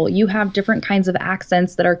example, you have different kinds of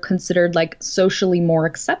accents that are considered like socially more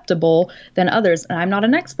acceptable than others. And I'm not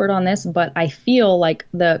an expert on this, but I feel like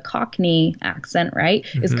the Cockney accent, right,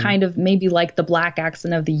 is kind of maybe like the black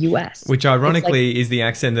accent of the US. Which ironically is the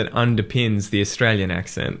accent that underpins the Australian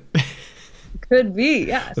accent. Could be,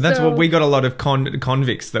 yeah. But that's what we got, a lot of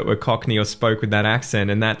convicts that were Cockney or spoke with that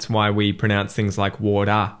accent. And that's why we pronounce things like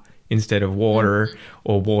water instead of water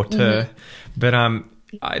or water. But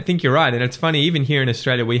I think you're right. And it's funny, even here in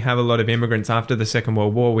Australia, we have a lot of immigrants after the Second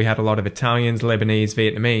World War. We had a lot of Italians, Lebanese,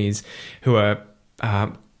 Vietnamese who are,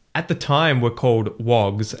 at the time, were called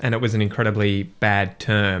wogs. And it was an incredibly bad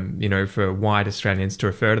term, for white Australians to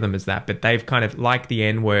refer to them as that. But they've kind of, like the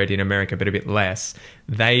N-word in America, but a bit less,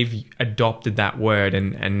 they've adopted that word.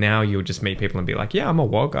 And now you'll just meet people and be like, yeah, I'm a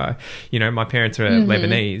wog guy. My parents are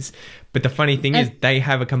Lebanese. But the funny thing is they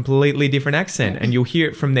have a completely different accent, and you'll hear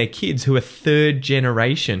it from their kids who are third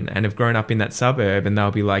generation and have grown up in that suburb, and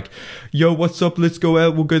they'll be like, yo, what's up? Let's go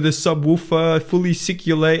out. We'll go to the subwoofer, fully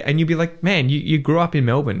circulate. And you'll be like, man, you grew up in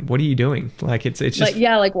Melbourne. What are you doing? Like, it's just...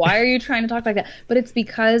 like, why are you trying to talk like that? But it's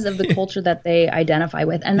because of the culture that they identify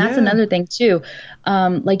with. And that's another thing too.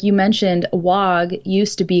 Like you mentioned, wog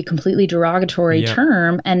used to be a completely derogatory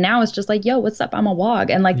term, and now it's just like, yo, what's up? I'm a wog.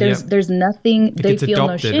 And like, there's nothing, they feel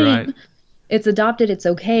adopted, no shame. Right? It's adopted, it's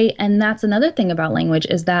okay. And that's another thing about language,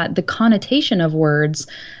 is that the connotation of words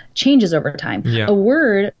changes over time. A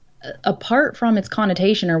word, apart from its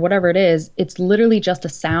connotation or whatever it is, it's literally just a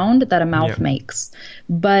sound that a mouth makes.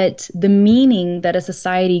 But the meaning that a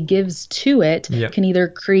society gives to it can either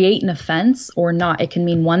create an offense or not. It can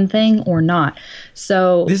mean one thing or not.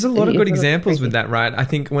 So there's a lot of good examples with that, right? I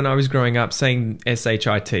think when I was growing up, saying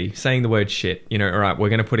S-H-I-T, saying the word shit, all right, we're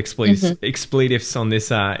going to put expletives on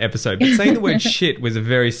this episode. But saying the word shit was a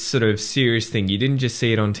very sort of serious thing. You didn't just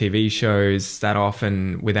see it on TV shows that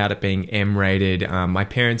often without it being M-rated. My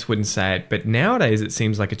parents wouldn't say it, but nowadays it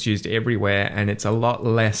seems like it's used everywhere, and it's a lot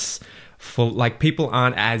less full, like people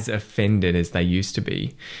aren't as offended as they used to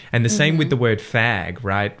be. And the same with the word fag,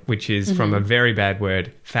 right, which is from a very bad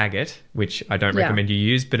word, faggot, which I don't recommend you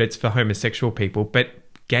use, but it's for homosexual people. But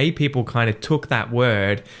gay people kind of took that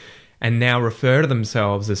word and now refer to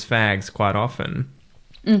themselves as fags quite often.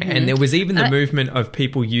 And there was even the movement of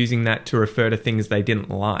people using that to refer to things they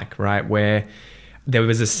didn't like, right, where there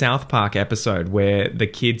was a South Park episode where the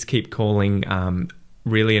kids keep calling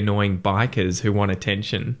really annoying bikers who want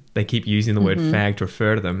attention. They keep using the word fag to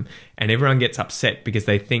refer to them, and everyone gets upset because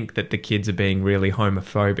they think that the kids are being really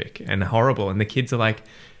homophobic and horrible. And the kids are like,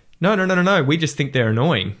 no, we just think they're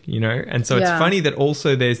annoying, And so it's funny that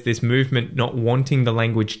also there's this movement not wanting the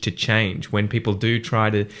language to change when people do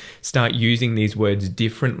try to start using these words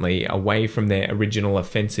differently away from their original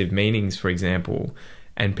offensive meanings, for example.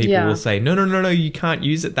 And people will say, no, you can't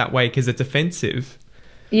use it that way because it's offensive.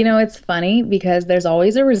 It's funny because there's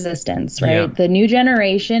always a resistance, right? The new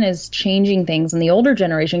generation is changing things, and the older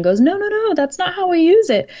generation goes, no, that's not how we use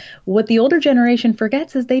it. What the older generation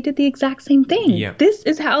forgets is they did the exact same thing. This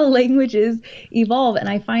is how languages evolve, and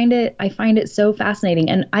I find it so fascinating.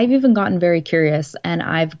 And I've even gotten very curious, and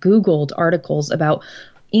I've Googled articles about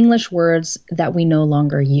English words that we no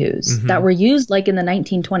longer use, that were used like in the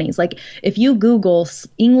 1920s. Like if you Google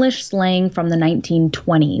English slang from the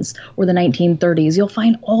 1920s or the 1930s, you'll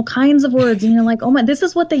find all kinds of words. And you're like, oh my, this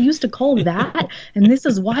is what they used to call that. And this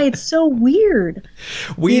is why it's so weird.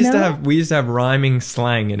 We used to have rhyming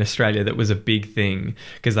slang in Australia that was a big thing,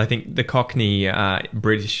 because I think the Cockney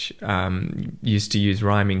British used to use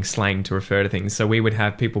rhyming slang to refer to things. So we would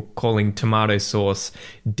have people calling tomato sauce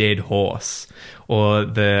dead horse, or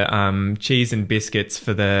the cheese and biscuits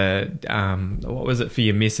for the what was it, for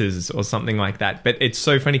your missus, or something like that. But it's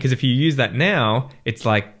so funny because if you use that now, it's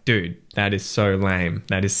like, dude, that is so lame.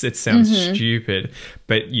 It sounds stupid.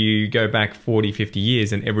 But you go back 40, 50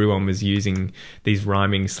 years and everyone was using these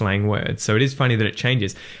rhyming slang words. So it is funny that it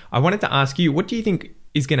changes. I wanted to ask you, what do you think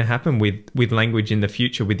is going to happen with language in the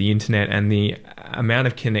future, with the internet and the amount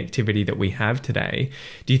of connectivity that we have today?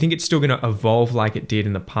 Do you think it's still going to evolve like it did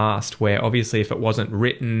in the past, where obviously if it wasn't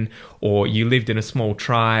written, or you lived in a small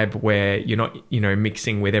tribe where you're not,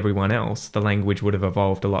 mixing with everyone else, the language would have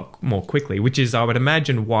evolved a lot more quickly, which is, I would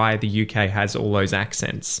imagine, why the UK has all those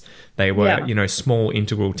accents. They were, small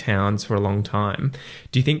integral towns for a long time.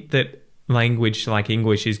 Do you think that language like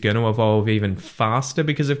English is going to evolve even faster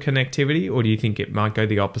because of connectivity, or do you think it might go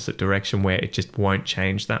the opposite direction where it just won't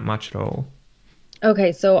change that much at all?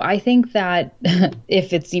 Okay, so I think that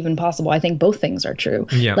if it's even possible, I think both things are true.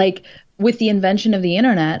 Yeah. Like with the invention of the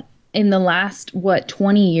internet, in the last,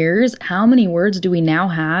 20 years, how many words do we now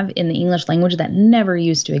have in the English language that never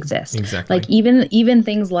used to exist? Exactly. Like even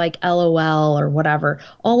things like LOL or whatever,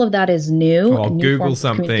 all of that is new. Or Google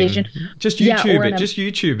something. Just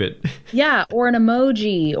YouTube it. Yeah, or an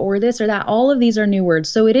emoji or this or that. All of these are new words.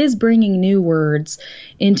 So it is bringing new words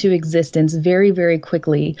into existence very, very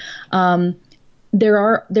quickly.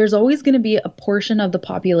 There's always going to be a portion of the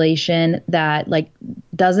population that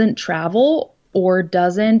doesn't travel or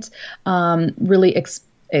doesn't really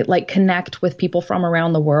connect with people from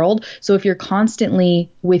around the world. So if you're constantly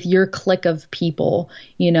with your clique of people,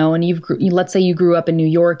 and let's say you grew up in New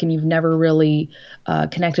York and you've never really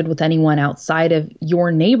connected with anyone outside of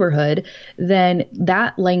your neighborhood, then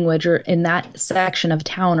that language or in that section of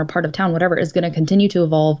town or part of town, whatever, is going to continue to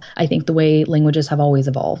evolve, I think, the way languages have always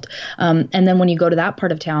evolved. And then when you go to that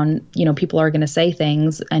part of town, people are going to say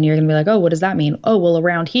things and you're going to be like, oh, what does that mean? Oh, well,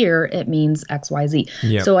 around here, it means X, Y, Z.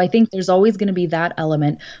 Yep. So I think there's always going to be that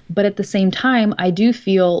element. But at the same time, I do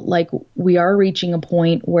feel like we are reaching a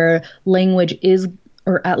point where language is,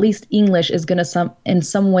 or at least English is going to in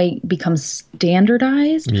some way become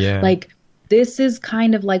standardized. Yeah. Like this is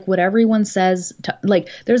kind of like what everyone says.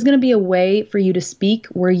 There's going to be a way for you to speak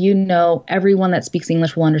where everyone that speaks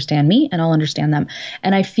English will understand me and I'll understand them.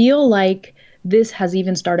 And I feel like this has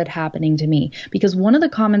even started happening to me, because one of the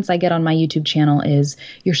comments I get on my YouTube channel is,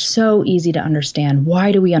 you're so easy to understand.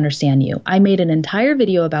 Why do we understand you? I made an entire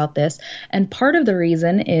video about this. And part of the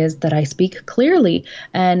reason is that I speak clearly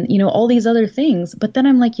and, all these other things. But then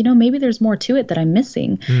I'm like, maybe there's more to it that I'm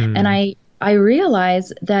missing. And I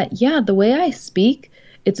realize that, the way I speak,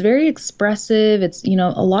 it's very expressive. It's, a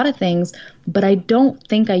lot of things, but I don't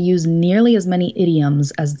think I use nearly as many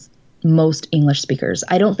idioms as most English speakers.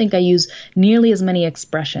 I don't think I use nearly as many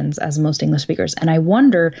expressions as most English speakers. And I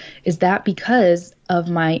wonder, is that because of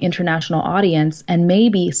my international audience, and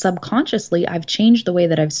maybe subconsciously I've changed the way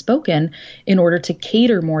that I've spoken in order to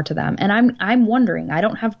cater more to them? And I'm wondering. I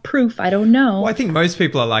don't have proof. I don't know. Well, I think most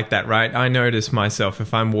people are like that, right? I notice myself,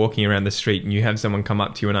 if I'm walking around the street and you have someone come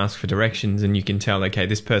up to you and ask for directions, and you can tell, okay,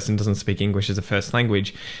 this person doesn't speak English as a first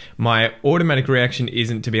language, my automatic reaction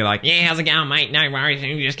isn't to be like, yeah, how's it going, mate? No worries.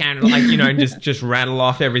 And you just kind of just rattle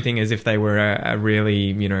off everything as if they were a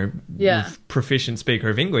really, proficient speaker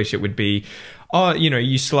of English. It would be,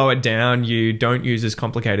 you slow it down, you don't use as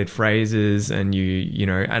complicated phrases, and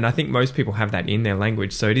and I think most people have that in their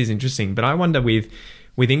language. So it is interesting. But I wonder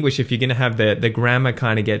with English, if you're going to have the grammar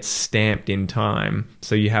kind of gets stamped in time.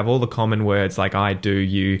 So you have all the common words like I, do,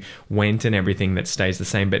 you, went, and everything that stays the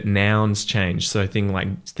same, but nouns change. So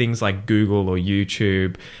things like Google or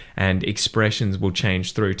YouTube and expressions will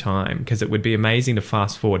change through time, because it would be amazing to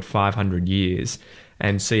fast forward 500 years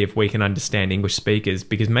and see if we can understand English speakers,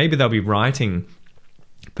 because maybe they'll be writing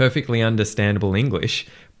perfectly understandable English,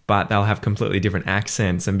 but they'll have completely different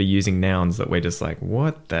accents and be using nouns that we're just like,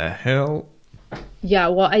 what the hell? Yeah,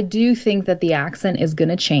 well, I do think that the accent is going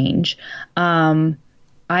to change.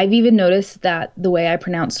 I've even noticed that the way I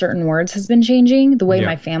pronounce certain words has been changing, the way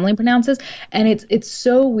my family pronounces. And it's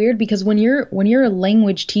so weird, because when you're a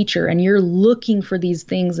language teacher and you're looking for these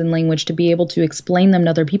things in language to be able to explain them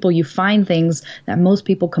to other people, you find things that most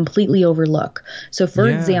people completely overlook. So for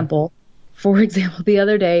example, the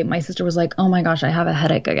other day, my sister was like, oh my gosh, I have a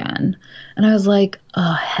headache again. And I was like,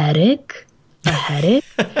 a headache? A headache?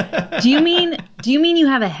 Do you mean you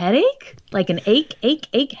have a headache? Like an ache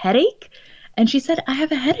headache? And she said, I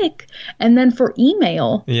have a headache. And then for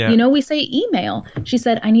email, we say email. She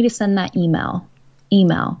said, I need to send that email.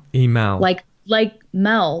 Email. Like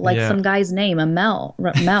Mel, some guy's name, Mel,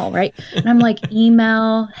 right? And I'm like,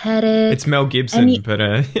 email, headache. It's Mel Gibson, but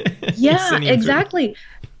yeah, exactly.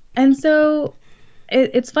 And so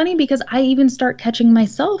it's funny because I even start catching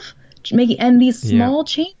myself making, and these small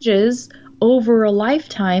changes over a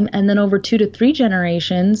lifetime and then over 2 to 3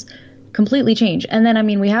 generations completely change. And then, I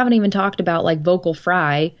mean, we haven't even talked about like vocal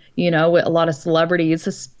fry, you know, with a lot of celebrities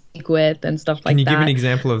to speak with and stuff like that. Can you give an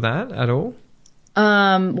example of that at all?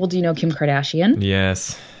 Well, do you know Kim Kardashian?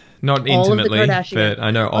 Yes. Not intimately, but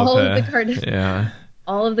I know of her. Yeah.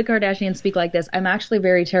 All of the Kardashians speak like this. I'm actually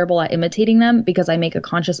very terrible at imitating them because I make a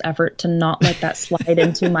conscious effort to not let that slide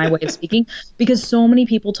into my way of speaking, because so many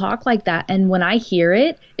people talk like that. And when I hear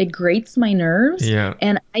it, it grates my nerves. Yeah.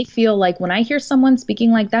 And I feel like when I hear someone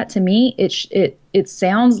speaking like that, to me, it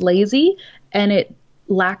sounds lazy and it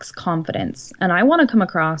lacks confidence. And I want to come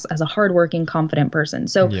across as a hardworking, confident person.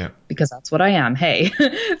 So because that's what I am. Hey,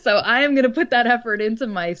 so I am going to put that effort into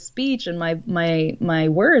my speech and my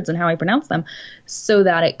words and how I pronounce them so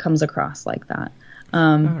that it comes across like that.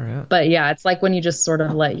 But yeah, it's like when you just sort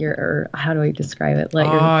of let your, or how do I describe it?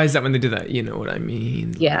 Is that when they do that? You know what I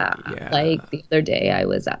mean? Yeah. Like the other day I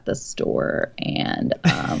was at the store and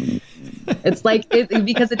it's like,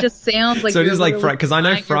 because it just sounds like. So it is like fry, because I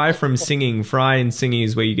know fry from singing. Fry in singing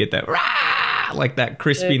is where you get that rah, like that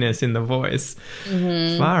crispiness in the voice.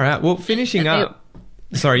 Far out. Well, finishing up.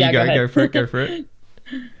 Sorry, you go for it.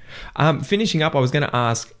 Finishing up, I was going to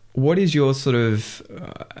ask, what is your sort of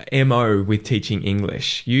MO with teaching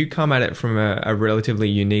English? You come at it from a relatively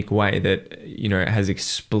unique way that, you know, has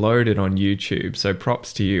exploded on YouTube. So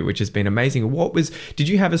props to you, which has been amazing. Did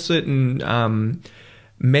you have a certain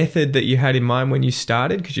method that you had in mind when you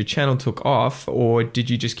started because your channel took off, or did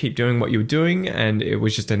you just keep doing what you were doing and it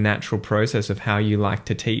was just a natural process of how you like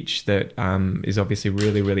to teach that is obviously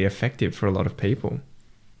really, really effective for a lot of people?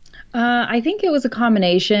 I think it was a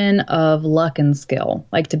combination of luck and skill,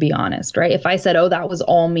 like, to be honest, right? If I said, oh, that was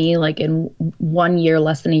all me, like in 1 year,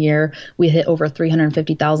 less than a year, we hit over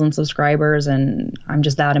 350,000 subscribers and I'm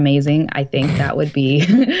just that amazing, I think that would be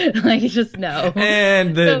like, just no.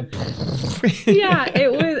 And yeah,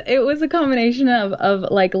 it was a combination of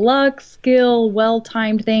like luck, skill,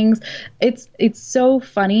 well-timed things. It's so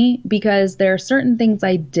funny because there are certain things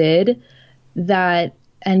I did that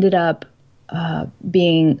ended up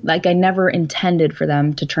being like, I never intended for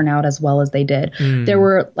them to turn out as well as they did. There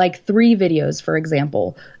were like 3 videos, for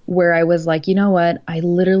example, where I was like, you know what? I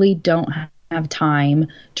literally don't have time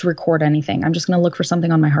to record anything. I'm just going to look for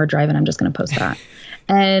something on my hard drive and I'm just going to post that.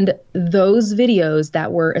 And those videos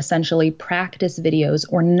that were essentially practice videos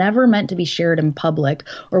or never meant to be shared in public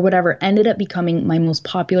or whatever ended up becoming my most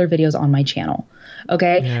popular videos on my channel.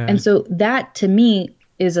 Okay. Yeah. And so that to me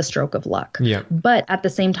is a stroke of luck. Yeah. But at the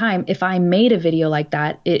same time, if I made a video like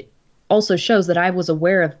that, it also shows that I was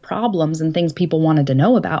aware of problems and things people wanted to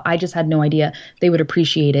know about. I just had no idea they would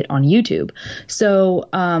appreciate it on YouTube. So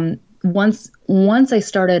once I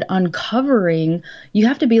started uncovering, you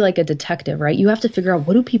have to be like a detective, right? You have to figure out,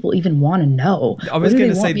 what do people even want to know? I was going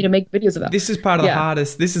to say, want me to make videos about? This is part of the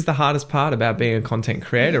hardest. This is the hardest part about being a content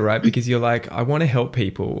creator, right? Because you're like, I want to help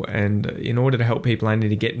people, and in order to help people, I need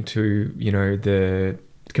to get into, you know, the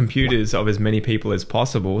computers of as many people as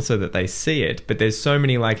possible so that they see it. But there's so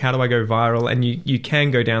many, like, how do I go viral? And you can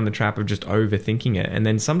go down the trap of just overthinking it, and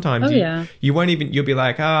then sometimes you won't even, you'll be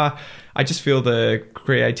like, I just feel the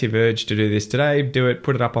creative urge to do this today, do it,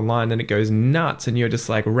 put it up online, then it goes nuts, and you're just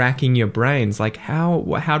like racking your brains, like, how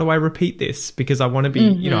do I repeat this? Because I want to be,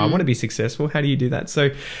 you know, I want to be successful. How do you do that? So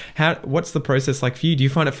what's the process like for you? Do you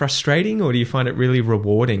find it frustrating or do you find it really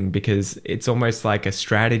rewarding? Because it's almost like a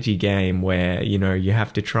strategy game where, you know, you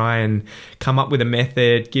have to try and come up with a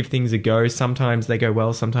method, give things a go. Sometimes they go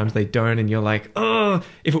well, sometimes they don't. And you're like, oh,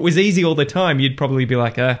 if it was easy all the time, you'd probably be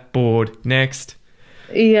like, bored, next.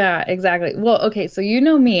 Yeah, exactly. Well, okay. So you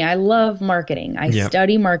know me, I love marketing. I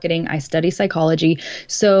study marketing. I study psychology.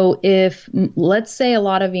 So if, let's say, a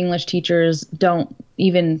lot of English teachers don't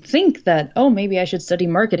even think that, oh, maybe I should study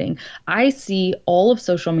marketing. I see all of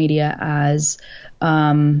social media as,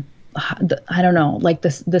 I don't know, like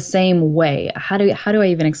the same way. How do I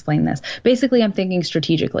even explain this? Basically, I'm thinking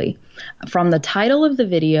strategically. From the title of the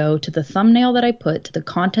video to the thumbnail that I put, to the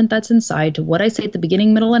content that's inside, to what I say at the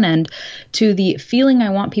beginning, middle, and end, to the feeling I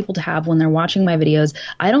want people to have when they're watching my videos,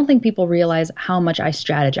 I don't think people realize how much I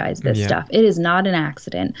strategize this stuff. It is not an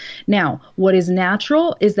accident. Now, what is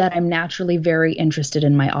natural is that I'm naturally very interested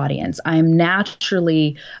in my audience. I'm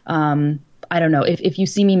naturally I don't know, if you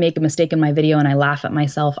see me make a mistake in my video and I laugh at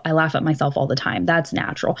myself all the time. That's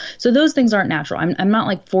natural. So those things aren't natural. I'm not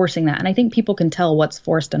like forcing that. And I think people can tell what's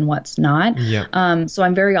forced and what's not. Yeah. So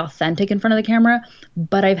I'm very authentic in front of the camera,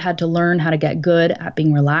 but I've had to learn how to get good at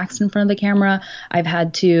being relaxed in front of the camera. I've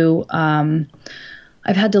had to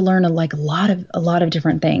I've had to learn a lot of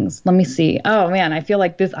different things. Let me see. Oh man, I feel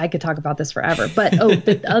like I could talk about this forever. But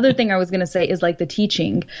the other thing I was going to say is like the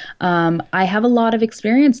teaching. I have a lot of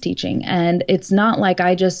experience teaching, and it's not like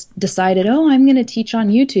I just decided, I'm going to teach on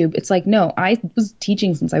YouTube. It's like, no, I was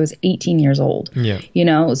teaching since I was 18 years old.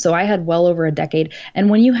 Yeah. So I had well over a decade. And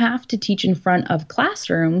when you have to teach in front of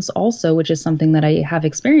classrooms also, which is something that I have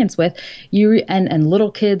experience with, and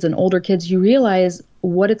little kids and older kids, you realize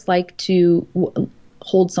what it's like to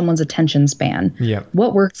hold someone's attention span. Yeah.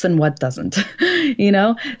 What works and what doesn't,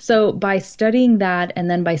 So by studying that, and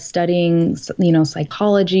then by studying,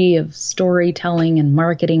 psychology of storytelling and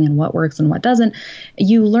marketing and what works and what doesn't,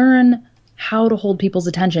 you learn how to hold people's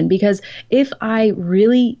attention. Because if I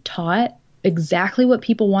really taught exactly what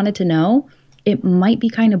people wanted to know, it might be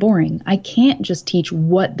kind of boring. I can't just teach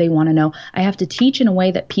what they want to know. I have to teach in a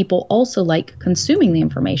way that people also like consuming the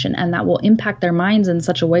information, and that will impact their minds in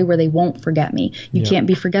such a way where they won't forget me. You can't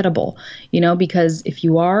be forgettable, because if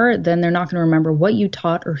you are, then they're not going to remember what you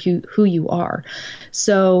taught or who you are.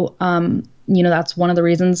 So, that's one of the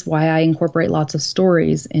reasons why I incorporate lots of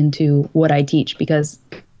stories into what I teach, because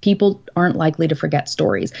people aren't likely to forget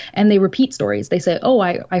stories, and they repeat stories. They say,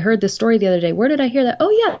 I heard this story the other day. Where did I hear that? Oh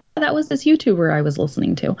yeah, that was this YouTuber I was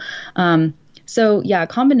listening to. So yeah, a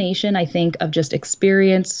combination, I think, of just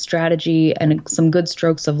experience, strategy, and some good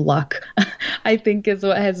strokes of luck, I think is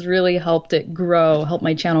what has really helped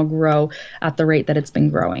my channel grow at the rate that it's been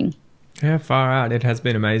growing. Yeah, far out. It has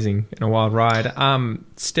been amazing and a wild ride.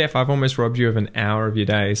 Stef, I've almost robbed you of an hour of your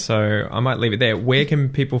day, so I might leave it there. Where can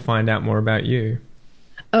people find out more about you?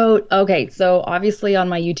 Oh, okay. So obviously on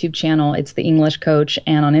my YouTube channel, it's The English Coach,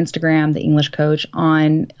 and on Instagram, The English Coach,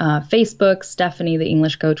 on Facebook, Stefanie the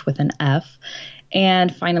English Coach with an F,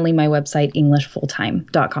 and finally my website,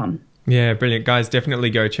 englishfulltime.com. Yeah, brilliant. Guys, definitely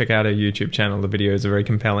go check out her YouTube channel. The videos are very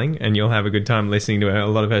compelling, and you'll have a good time listening to a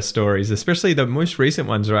lot of her stories, especially the most recent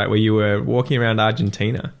ones, right, where you were walking around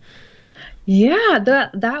Argentina. Yeah,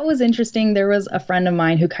 that was interesting. There was a friend of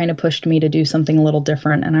mine who kind of pushed me to do something a little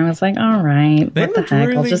different, and I was like, all right, what the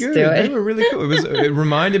heck, I'll just do it. They were really cool. It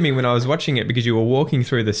reminded me when I was watching it, because you were walking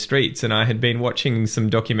through the streets, and I had been watching some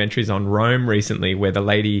documentaries on Rome recently where the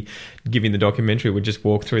lady giving the documentary would just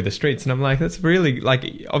walk through the streets, and I'm like, that's really,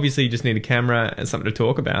 like, obviously you just need a camera and something to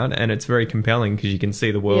talk about, and it's very compelling because you can see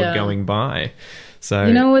the world going by.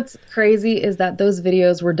 So, what's crazy is that those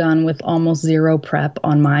videos were done with almost zero prep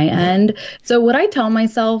on my end. So what I tell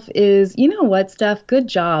myself is, you know what, Steph, good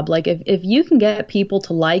job. Like if you can get people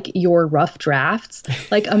to like your rough drafts,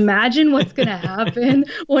 like imagine what's going to happen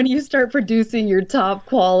when you start producing your top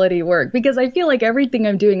quality work. Because I feel like everything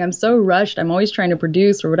I'm doing, I'm so rushed. I'm always trying to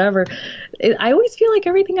produce or whatever. I always feel like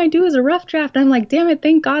everything I do is a rough draft. I'm like, damn it,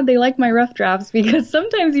 thank God they like my rough drafts, because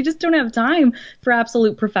sometimes you just don't have time for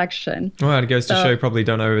absolute perfection. Well, it goes to show probably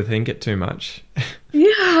don't overthink it too much.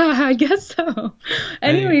 Yeah, I guess so.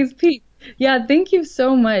 Anyways, Pete, yeah, thank you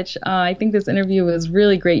so much. I think this interview was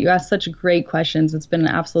really great. You asked such great questions. It's been an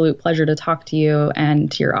absolute pleasure to talk to you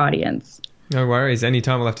and to your audience. No worries.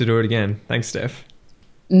 Anytime, we'll have to do it again. Thanks, Steph.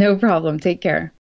 No problem. Take care.